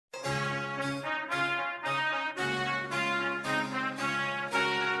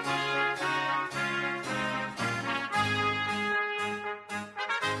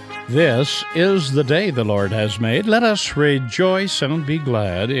This is the day the Lord has made. Let us rejoice and be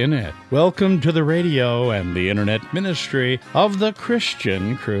glad in it. Welcome to the radio and the internet ministry of the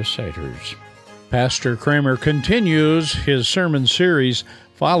Christian Crusaders. Pastor Kramer continues his sermon series,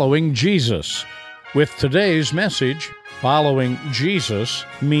 Following Jesus, with today's message, Following Jesus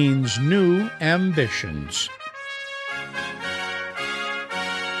Means New Ambitions.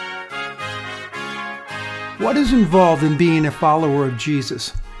 What is involved in being a follower of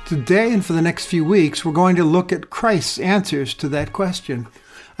Jesus? Today and for the next few weeks, we're going to look at Christ's answers to that question.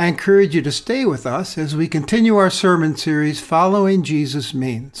 I encourage you to stay with us as we continue our sermon series, Following Jesus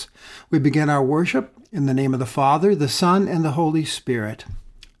Means. We begin our worship in the name of the Father, the Son, and the Holy Spirit.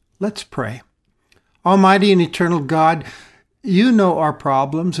 Let's pray. Almighty and eternal God, you know our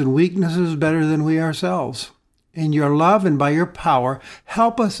problems and weaknesses better than we ourselves. In your love and by your power,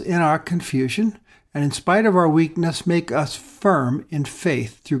 help us in our confusion, and in spite of our weakness, make us firm in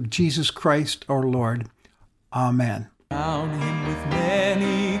faith through Jesus Christ our Lord. Amen. Crown him with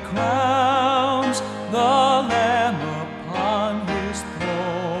many crowns, the Lamb upon his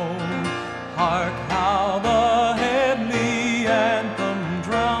throne. Hark how the heavenly anthem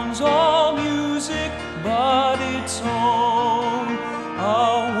drowns all music but its own.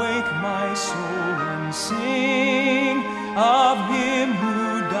 Awake my soul and sing of him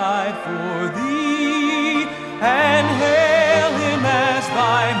who died for thee, and hail him as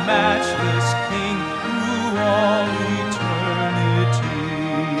thy matchless King through all eternity.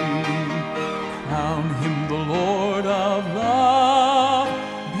 Crown him the Lord of love,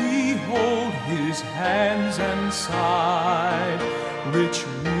 behold his hands and side, rich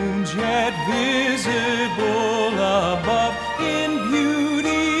wounds yet visible above, in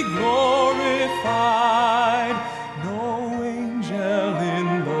beauty glorified. No angel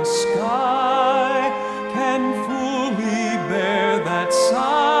in the sky can fully bear that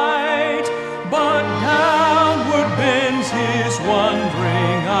sight, but downward bends his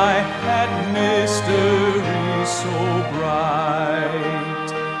wondering eye at mystery so bright.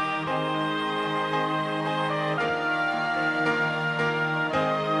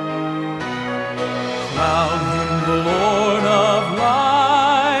 Crown him the Lord of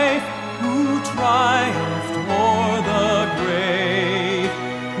life, who triumphed o'er the grave,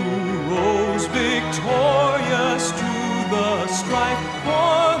 who rose victorious to the strife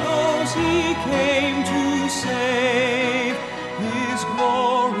for those he came to save. His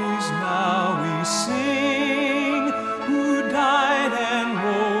glories now we sing, who died and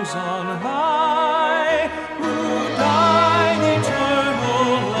rose on high, who died eternal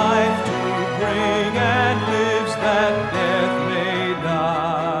life to bring, and lives that death may die.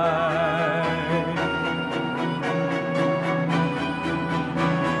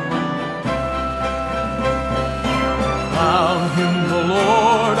 Crown him the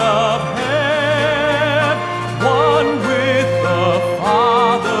Lord of heaven, one with the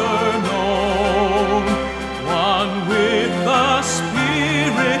Father known, one with the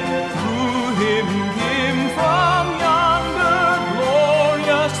Spirit, through him came from yonder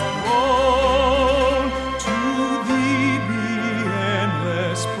glorious throne. To thee be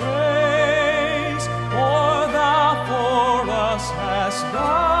endless praise, for thou for us hast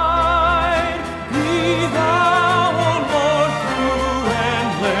died. Be thou, O Lord, through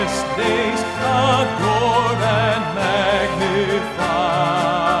endless days, adored and magnified.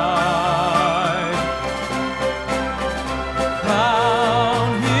 Crown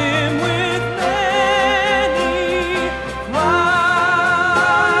him with many crowns.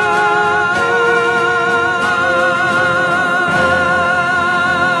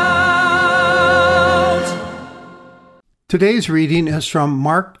 Today's reading is from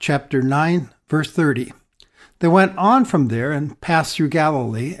Mark chapter 9, verse 30. They went on from there and passed through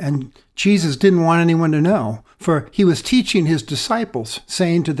Galilee, and Jesus didn't want anyone to know, for he was teaching his disciples,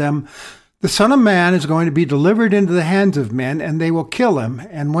 saying to them, "The Son of Man is going to be delivered into the hands of men, and they will kill him,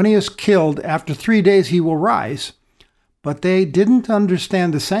 and when he is killed, after 3 days he will rise." But they didn't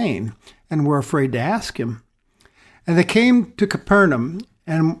understand the saying, and were afraid to ask him. And they came to Capernaum,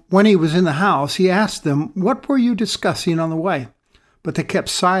 and when he was in the house, he asked them, "What were you discussing on the way?" But they kept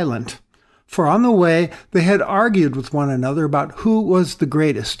silent. For on the way they had argued with one another about who was the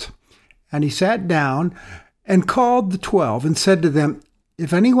greatest. And he sat down and called the 12 and said to them,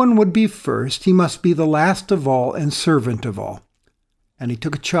 "If anyone would be first, he must be the last of all and servant of all." And he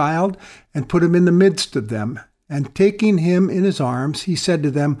took a child and put him in the midst of them. And taking him in his arms, he said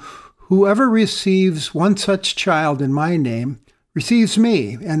to them, "Whoever receives one such child in my name receives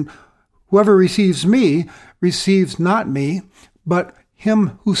me, and whoever receives me receives not me, but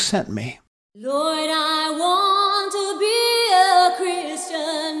him who sent me." Lord, I want to be a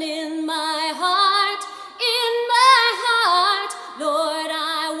Christian in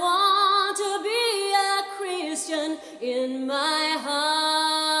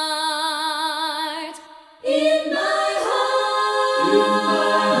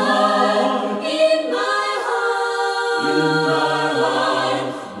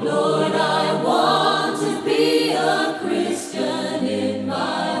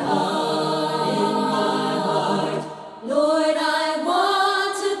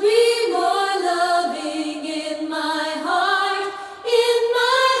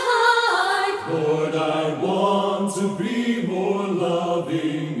Lord, I want to be more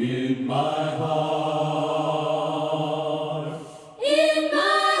loving in my heart. In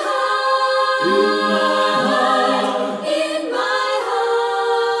my heart, in my heart, in my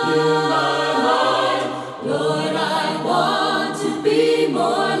heart, in my heart, Lord, I want to be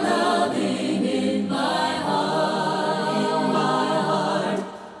more loving in my heart, in my heart,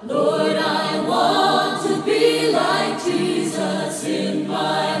 Lord, I want to be like Jesus in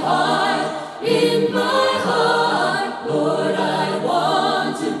my heart, in my heart, Lord, I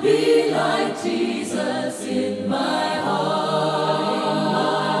want to be like Jesus in my heart,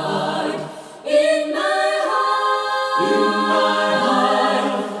 in my heart, in my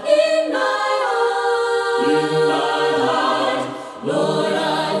heart, in my heart, in my heart, Lord,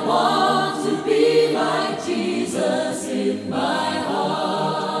 I want to be like Jesus in my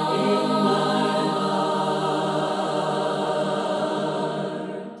heart, in my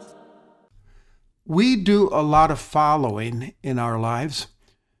heart. We do a lot of following in our lives.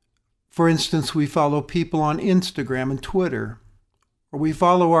 For instance, we follow people on Instagram and Twitter, or we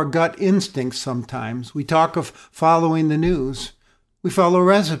follow our gut instincts sometimes. We talk of following the news. We follow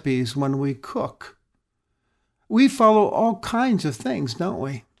recipes when we cook. We follow all kinds of things, don't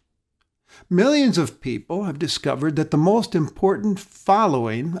we? Millions of people have discovered that the most important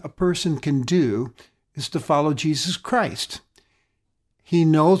following a person can do is to follow Jesus Christ. He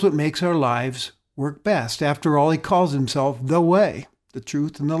knows what makes our lives work best. After all, he calls himself the way, the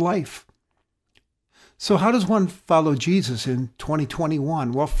truth, and the life. So how does one follow Jesus in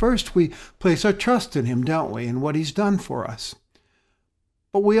 2021? Well, first we place our trust in him, don't we, and what he's done for us.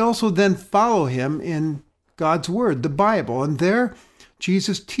 But we also then follow him in God's word, the Bible, and there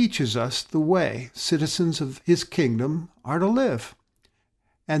Jesus teaches us the way citizens of his kingdom are to live.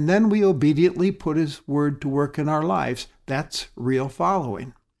 And then we obediently put his word to work in our lives. That's real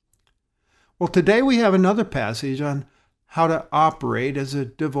following. Well, today we have another passage on how to operate as a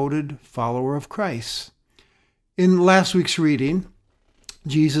devoted follower of Christ. In last week's reading,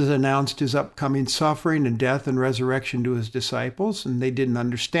 Jesus announced his upcoming suffering and death and resurrection to his disciples, and they didn't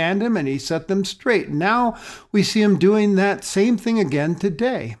understand him, and he set them straight. Now we see him doing that same thing again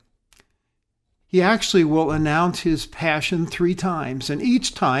today. He actually will announce his passion 3 times, and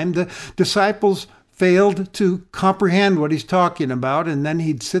each time the disciples failed to comprehend what he's talking about, and then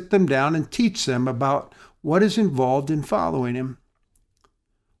he'd sit them down and teach them about what is involved in following him.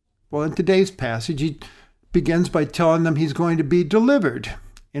 Well, in today's passage, he begins by telling them he's going to be delivered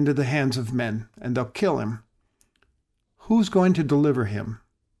into the hands of men, and they'll kill him. Who's going to deliver him?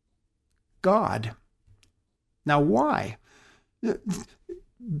 God. Now, why?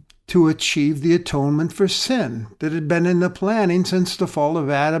 To achieve the atonement for sin that had been in the planning since the fall of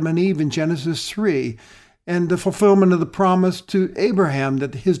Adam and Eve in Genesis 3, and the fulfillment of the promise to Abraham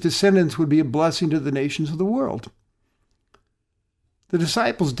that his descendants would be a blessing to the nations of the world. The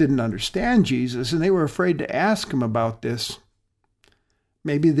disciples didn't understand Jesus, and they were afraid to ask him about this.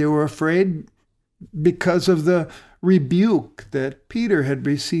 Maybe they were afraid because of the rebuke that Peter had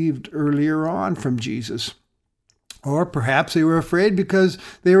received earlier on from Jesus. Or perhaps they were afraid because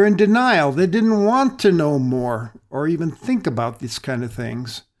they were in denial. They didn't want to know more or even think about these kind of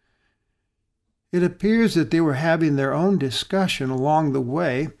things. It appears that they were having their own discussion along the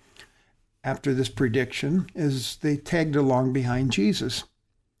way after this prediction as they tagged along behind Jesus.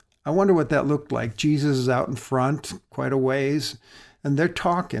 I wonder what that looked like. Jesus is out in front quite a ways, and they're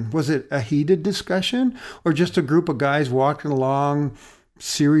talking. Was it a heated discussion or just a group of guys walking along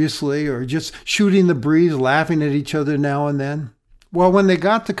seriously or just shooting the breeze, laughing at each other now and then? Well, when they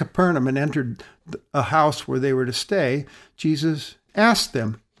got to Capernaum and entered a house where they were to stay, Jesus asked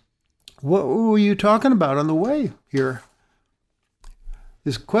them, "What were you talking about on the way here?"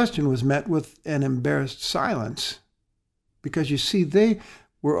 His question was met with an embarrassed silence because, you see, they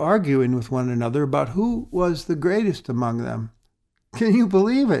were arguing with one another about who was the greatest among them. Can you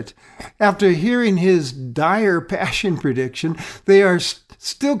believe it? After hearing his dire passion prediction, they are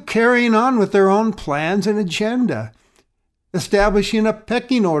still carrying on with their own plans and agenda, establishing a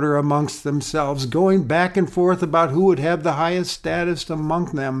pecking order amongst themselves, going back and forth about who would have the highest status among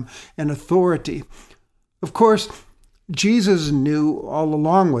them and authority. Of course, Jesus knew all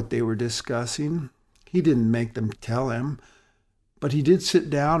along what they were discussing. He didn't make them tell him, but he did sit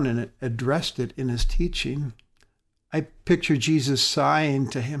down and addressed it in his teaching. I picture Jesus sighing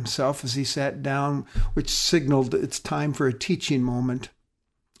to himself as he sat down, which signaled it's time for a teaching moment.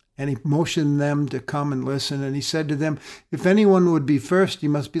 And he motioned them to come and listen, and he said to them, "If anyone would be first, he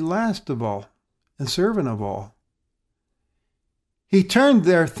must be last of all and servant of all." He turned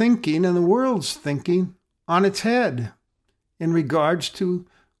their thinking and the world's thinking on its head in regards to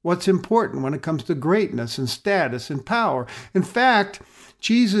what's important when it comes to greatness and status and power. In fact,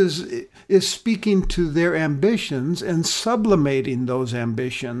 Jesus is speaking to their ambitions and sublimating those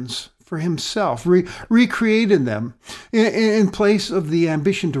ambitions for himself, recreating them. In place of the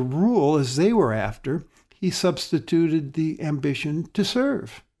ambition to rule as they were after, he substituted the ambition to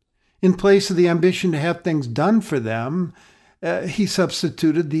serve. In place of the ambition to have things done for them, he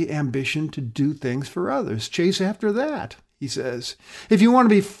substituted the ambition to do things for others. Chase after that, he says. If you want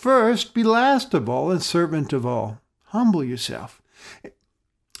to be first, be last of all and servant of all. Humble yourself.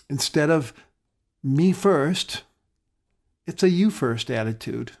 Instead of me first, it's a you first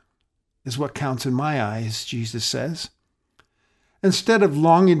attitude, is what counts in my eyes, Jesus says. Instead of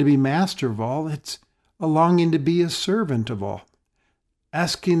longing to be master of all, it's a longing to be a servant of all.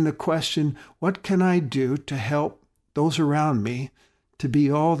 Asking the question, what can I do to help those around me to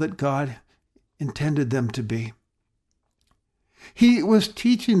be all that God intended them to be? He was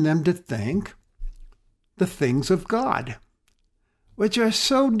teaching them to think the things of God, which are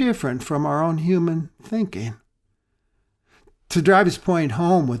so different from our own human thinking. To drive his point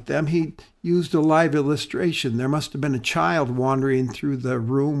home with them, he used a live illustration. There must have been a child wandering through the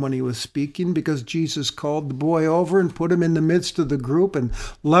room when he was speaking, because Jesus called the boy over and put him in the midst of the group and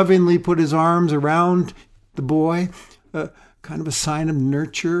lovingly put his arms around the boy, kind of a sign of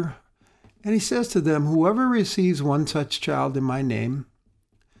nurture. And he says to them, whoever receives one such child in my name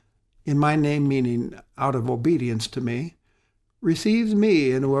meaning out of obedience to me, receives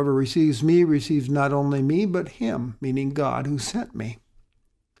me, and whoever receives me receives not only me, but him, meaning God who sent me.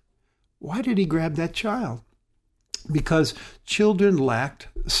 Why did he grab that child? Because children lacked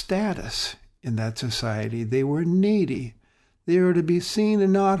status in that society. They were needy. They were to be seen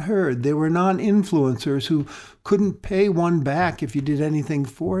and not heard. They were non-influencers who couldn't pay one back if you did anything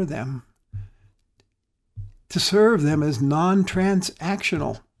for them. To serve them is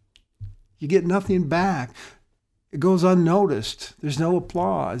non-transactional. You get nothing back. It goes unnoticed. There's no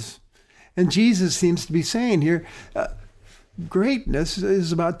applause. And Jesus seems to be saying here, greatness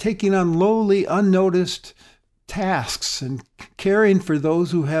is about taking on lowly, unnoticed tasks and caring for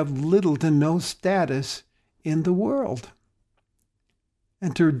those who have little to no status in the world.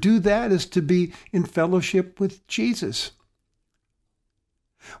 And to do that is to be in fellowship with Jesus.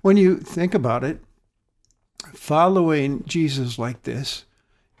 When you think about it, following Jesus like this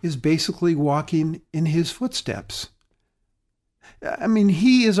is basically walking in his footsteps. I mean,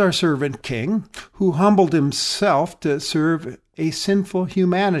 he is our servant king who humbled himself to serve a sinful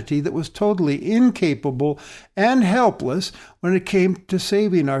humanity that was totally incapable and helpless when it came to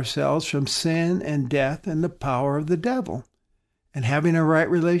saving ourselves from sin and death and the power of the devil and having a right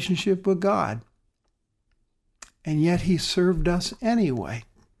relationship with God. And yet he served us anyway,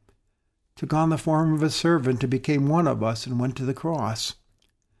 took on the form of a servant, became one of us, and went to the cross.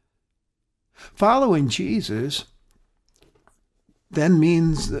 Following Jesus then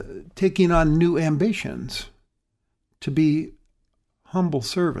means taking on new ambitions, to be humble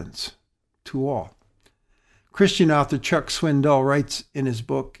servants to all. Christian author Chuck Swindoll writes in his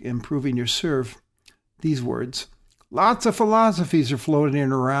book, Improving Your Serve, these words: lots of philosophies are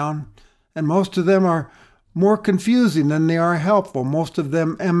floating around, and most of them are more confusing than they are helpful. Most of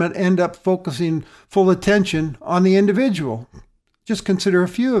them end up focusing full attention on the individual. Just consider a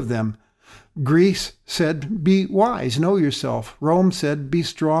few of them. Greece said, be wise, know yourself. Rome said, be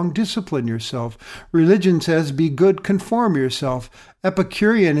strong, discipline yourself. Religion says, be good, conform yourself.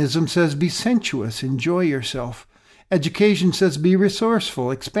 Epicureanism says, be sensuous, enjoy yourself. Education says, be resourceful,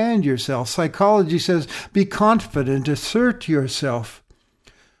 expand yourself. Psychology says, be confident, assert yourself.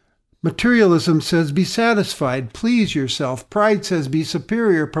 Materialism says, be satisfied, please yourself. Pride says, be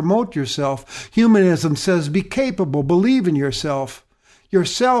superior, promote yourself. Humanism says, be capable, believe in yourself.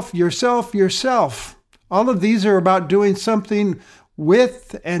 Yourself, yourself, yourself. All of these are about doing something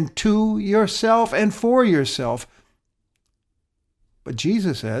with and to yourself and for yourself. But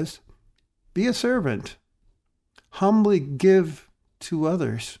Jesus says, be a servant. Humbly give to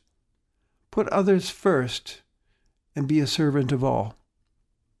others. Put others first and be a servant of all.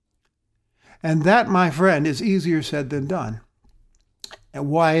 And that, my friend, is easier said than done. And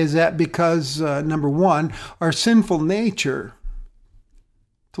why is that? Because, number one, our sinful nature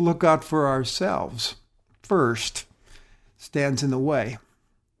to look out for ourselves first stands in the way.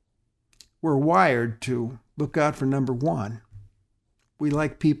 We're wired to look out for number one. We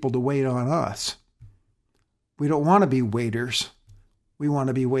like people to wait on us. We don't want to be waiters. We want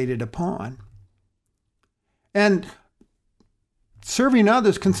to be waited upon. And serving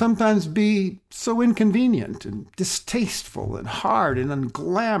others can sometimes be so inconvenient and distasteful and hard and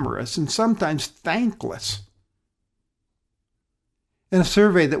unglamorous and sometimes thankless. In a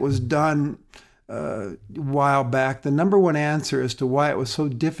survey that was done a while back, the number one answer as to why it was so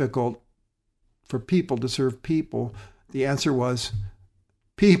difficult for people to serve people, the answer was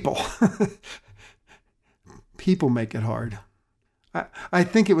people. People make it hard. I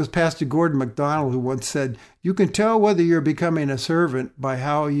think it was Pastor Gordon MacDonald who once said, "You can tell whether you're becoming a servant by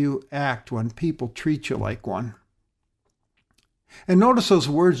how you act when people treat you like one." And notice those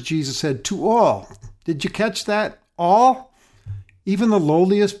words Jesus said, "to all." Did you catch that? All? Even the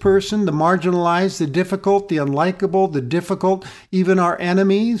lowliest person, the marginalized, the difficult, the unlikable, the difficult, even our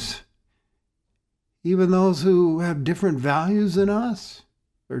enemies, even those who have different values than us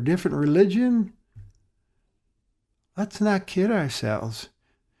or different religion. Let's not kid ourselves.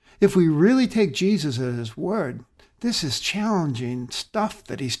 If we really take Jesus at his word, this is challenging stuff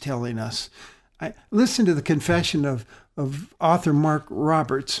that he's telling us. Listen to the confession of author Mark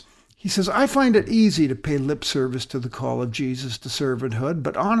Roberts. He says, "I find it easy to pay lip service to the call of Jesus to servanthood,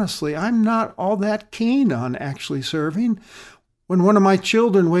 but honestly, I'm not all that keen on actually serving. When one of my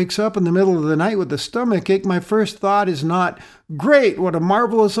children wakes up in the middle of the night with a stomachache, my first thought is not, 'Great, what a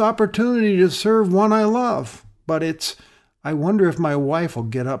marvelous opportunity to serve one I love.' But it's, 'I wonder if my wife will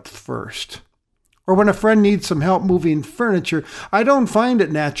get up first.' Or when a friend needs some help moving furniture, I don't find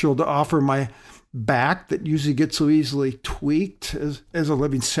it natural to offer my back that usually gets so easily tweaked as a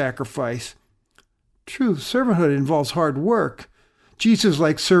living sacrifice. True, servanthood involves hard work. Jesus,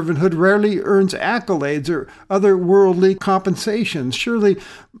 like servanthood, rarely earns accolades or other worldly compensations. Surely,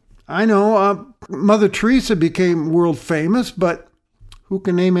 I know Mother Teresa became world famous, but who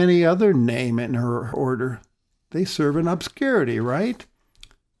can name any other name in her order? They serve in obscurity, right?"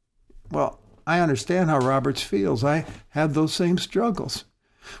 Well, I understand how Roberts feels. I have those same struggles.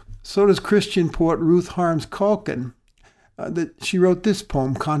 So does Christian poet Ruth Harms Calkin. She wrote this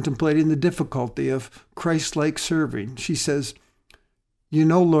poem contemplating the difficulty of Christ-like serving. She says, "You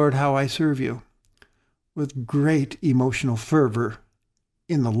know, Lord, how I serve you, with great emotional fervor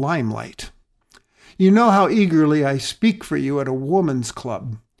in the limelight. You know how eagerly I speak for you at a woman's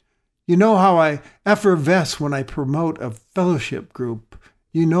club. You know how I effervesce when I promote a fellowship group.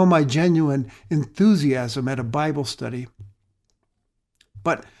 You know my genuine enthusiasm at a Bible study.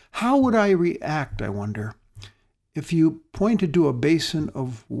 But how would I react, I wonder, if you pointed to a basin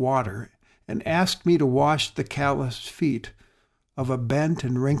of water and asked me to wash the calloused feet of a bent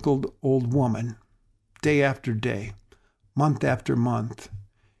and wrinkled old woman, day after day, month after month,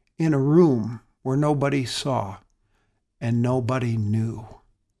 in a room where nobody saw and nobody knew?"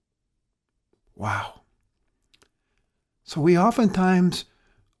 Wow. So we oftentimes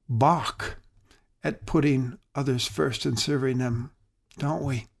balk at putting others first and serving them, don't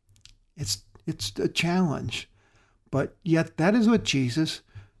we? It's a challenge. But yet that is what Jesus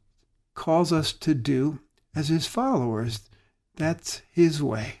calls us to do as his followers. That's his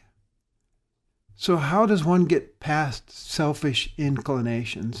way. So how does one get past selfish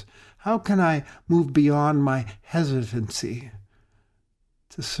inclinations? How can I move beyond my hesitancy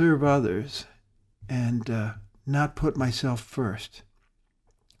to serve others and not put myself first?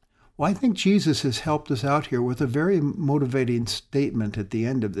 Well, I think Jesus has helped us out here with a very motivating statement at the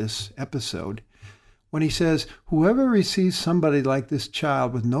end of this episode when he says, "Whoever receives somebody like this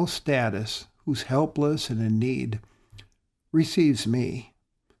child with no status, who's helpless and in need, receives me.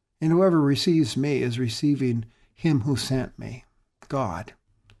 And whoever receives me is receiving him who sent me, God."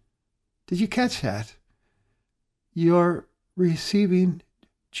 Did you catch that? You're receiving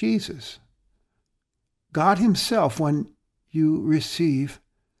Jesus, God himself, when you receive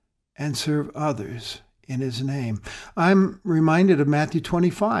and serve others in his name. I'm reminded of Matthew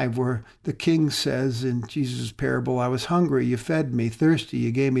 25, where the king says in Jesus' parable, "I was hungry, you fed me, thirsty,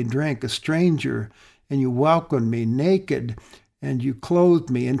 you gave me drink, a stranger, and you welcomed me, naked, and you clothed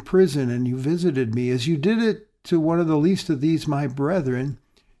me, in prison, and you visited me. As you did it to one of the least of these, my brethren,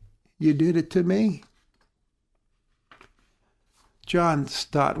 you did it to me." John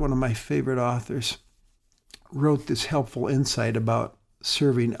Stott, one of my favorite authors, wrote this helpful insight about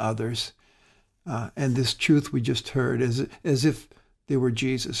serving others and this truth we just heard as if they were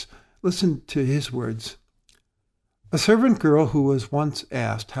Jesus. Listen to his words. "A servant girl who was once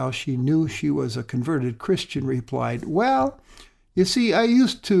asked how she knew she was a converted Christian replied, 'Well, you see, I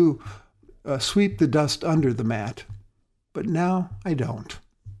used to sweep the dust under the mat, but now I don't.'"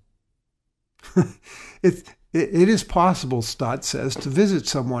 It is possible, Stott says, to visit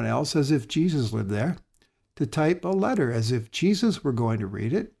someone else as if Jesus lived there, to type a letter as if Jesus were going to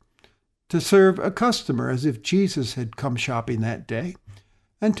read it, to serve a customer as if Jesus had come shopping that day,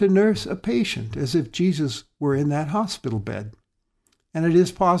 and to nurse a patient as if Jesus were in that hospital bed. And it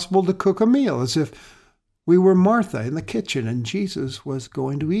is possible to cook a meal as if We were Martha in the kitchen, and Jesus was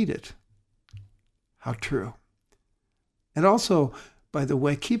going to eat it. How true. And also, by the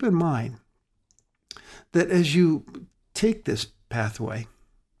way, keep in mind that as you take this pathway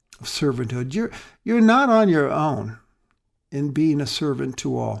of servanthood, you're not on your own in being a servant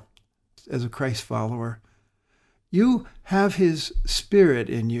to all as a Christ follower. You have his Spirit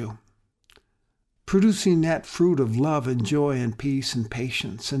in you, producing that fruit of love and joy and peace and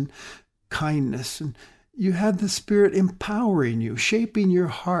patience and kindness. And you have the Spirit empowering you, shaping your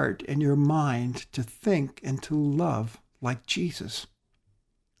heart and your mind to think and to love like Jesus.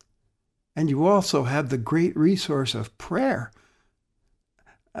 And you also have the great resource of prayer.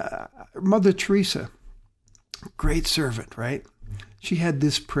 Mother Teresa, great servant, right? She had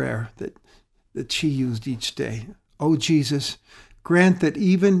this prayer that she used each day. Oh, Jesus, grant that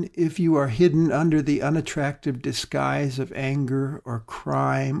even if you are hidden under the unattractive disguise of anger or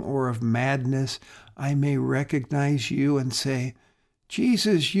crime or of madness, I may recognize you and say,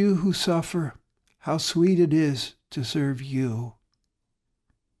 Jesus, you who suffer, how sweet it is to serve you.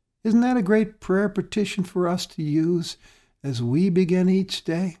 Isn't that a great prayer petition for us to use as we begin each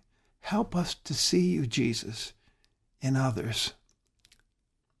day? Help us to see you, Jesus, in others.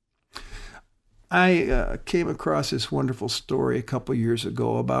 I came across this wonderful story a couple years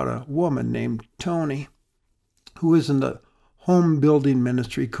ago about a woman named Tony who was in the home building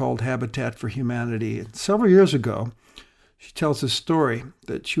ministry called Habitat for Humanity. And several years ago, she tells a story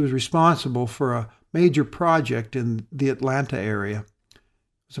that she was responsible for a major project in the Atlanta area. It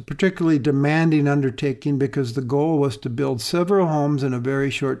was a particularly demanding undertaking because the goal was to build several homes in a very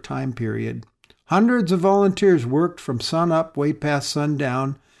short time period. Hundreds of volunteers worked from sun up way past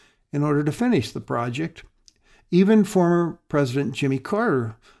sundown in order to finish the project. Even former President Jimmy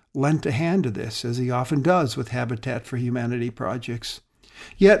Carter lent a hand to this, as he often does with Habitat for Humanity projects.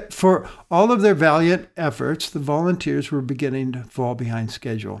 Yet, for all of their valiant efforts, the volunteers were beginning to fall behind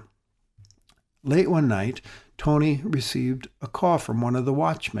schedule. Late one night, Tony received a call from one of the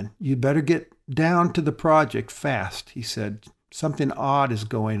watchmen. You'd better get down to the project fast, he said. Something odd is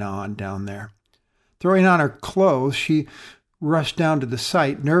going on down there. Throwing on her clothes, she rushed down to the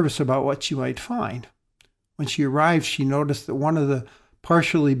site, nervous about what she might find. When she arrived, she noticed that one of the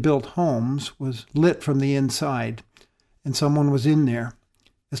partially built homes was lit from the inside, and someone was in there.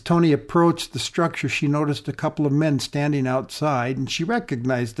 As Tony approached the structure, she noticed a couple of men standing outside, and she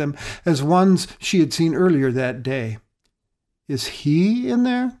recognized them as ones she had seen earlier that day. Is he in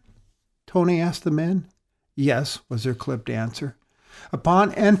there? Tony asked the men. Yes, was their clipped answer.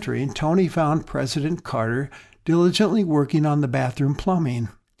 Upon entering, Tony found President Carter diligently working on the bathroom plumbing.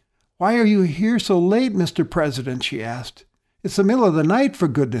 Why are you here so late, Mr. President? She asked. It's the middle of the night, for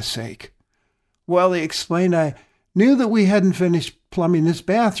goodness sake. Well, he explained, I knew that we hadn't finished plumbing this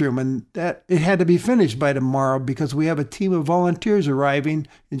bathroom and that it had to be finished by tomorrow because we have a team of volunteers arriving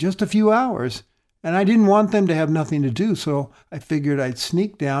in just a few hours. And I didn't want them to have nothing to do, so I figured I'd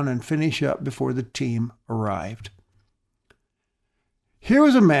sneak down and finish up before the team arrived. Here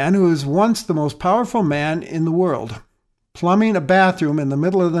was a man who was once the most powerful man in the world, plumbing a bathroom in the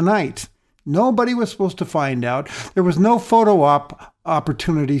middle of the night. Nobody was supposed to find out. There was no photo op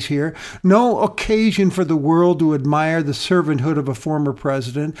opportunities here, no occasion for the world to admire the servanthood of a former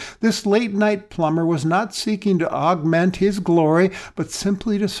president. This late-night plumber was not seeking to augment his glory, but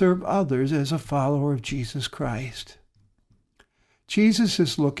simply to serve others as a follower of Jesus Christ. Jesus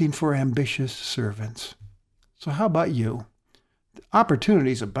is looking for ambitious servants. So how about you?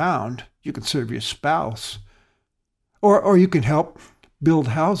 Opportunities abound. You can serve your spouse, or you can help build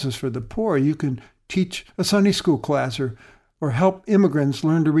houses for the poor. You can teach a Sunday school class or help immigrants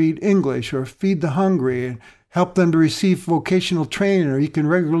learn to read English or feed the hungry and help them to receive vocational training, or you can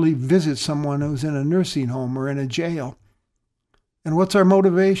regularly visit someone who's in a nursing home or in a jail. And what's our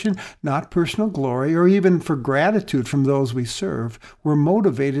motivation? Not personal glory or even for gratitude from those we serve. We're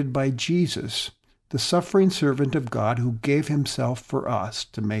motivated by Jesus, the suffering servant of God who gave himself for us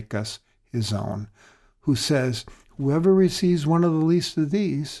to make us his own, who says, whoever receives one of the least of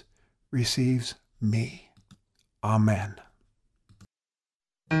these receives me. Amen.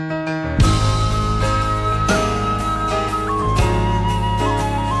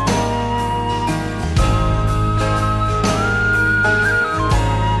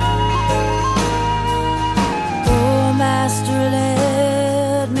 Oh, Master,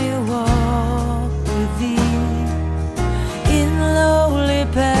 let me walk with thee in lowly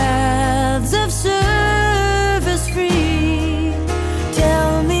paths of service free.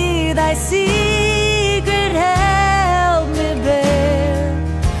 Tell me thy secret, help me bear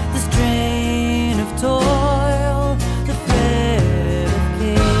the strain of toil, the thread of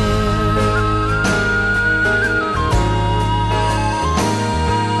care.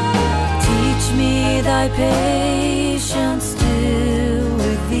 may thy patience still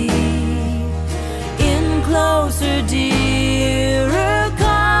with thee in closer, dearer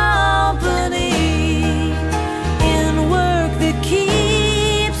company, in work that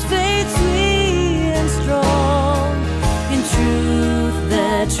keeps faith sweet and strong, in truth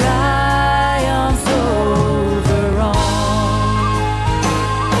that triumphs over wrong.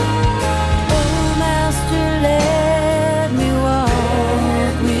 Oh, Master, let me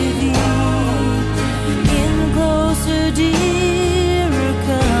walk with thee in closer, dearer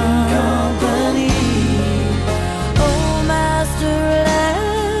company. Oh, Master,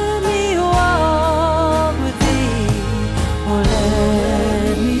 let me walk with thee. Oh,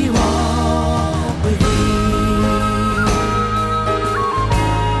 let me walk with thee.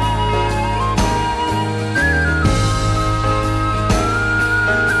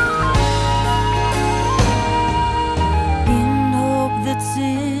 In hope that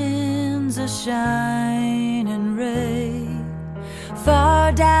sin's a shining ray,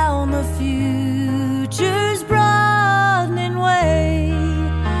 far down the future's broadening way,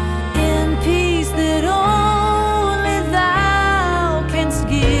 in peace that only thou canst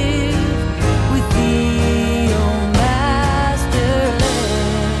give, with thee, O Master,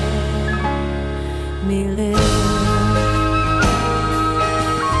 let me live.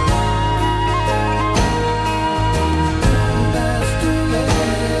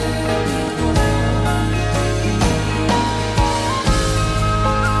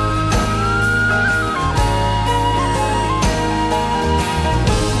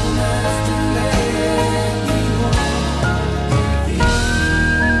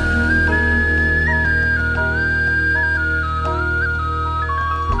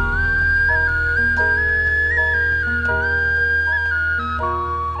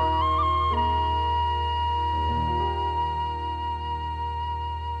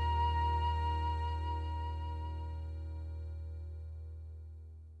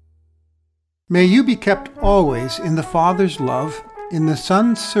 May you be kept always in the Father's love, in the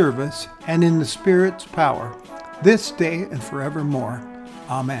Son's service, and in the Spirit's power, this day and forevermore.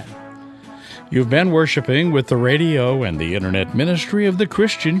 Amen. You've been worshiping with the radio and the internet ministry of the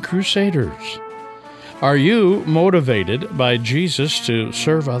Christian Crusaders. Are you motivated by Jesus to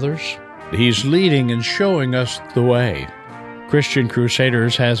serve others? He's leading and showing us the way. Christian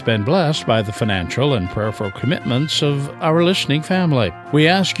Crusaders has been blessed by the financial and prayerful commitments of our listening family. We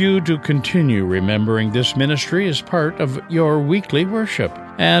ask you to continue remembering this ministry as part of your weekly worship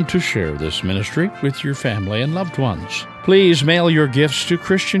and to share this ministry with your family and loved ones. Please mail your gifts to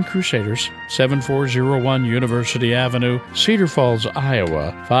Christian Crusaders, 7401 University Avenue, Cedar Falls,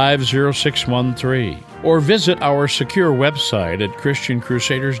 Iowa, 50613, or visit our secure website at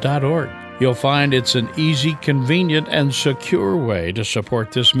christiancrusaders.org. You'll find it's an easy, convenient, and secure way to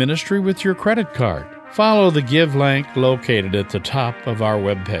support this ministry with your credit card. Follow the Give link located at the top of our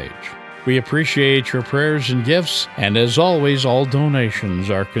webpage. We appreciate your prayers and gifts, and as always, all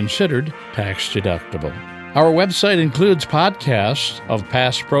donations are considered tax-deductible. Our website includes podcasts of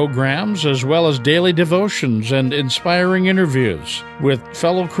past programs as well as daily devotions and inspiring interviews with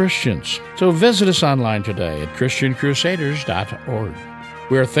fellow Christians. So visit us online today at christiancrusaders.org.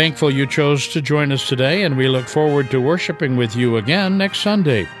 We are thankful you chose to join us today, and we look forward to worshiping with you again next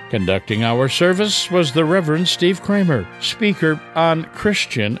Sunday. Conducting our service was the Reverend Steve Kramer, speaker on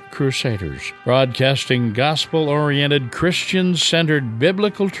Christian Crusaders, broadcasting gospel-oriented, Christian-centered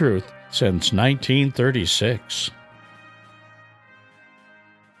biblical truth since 1936.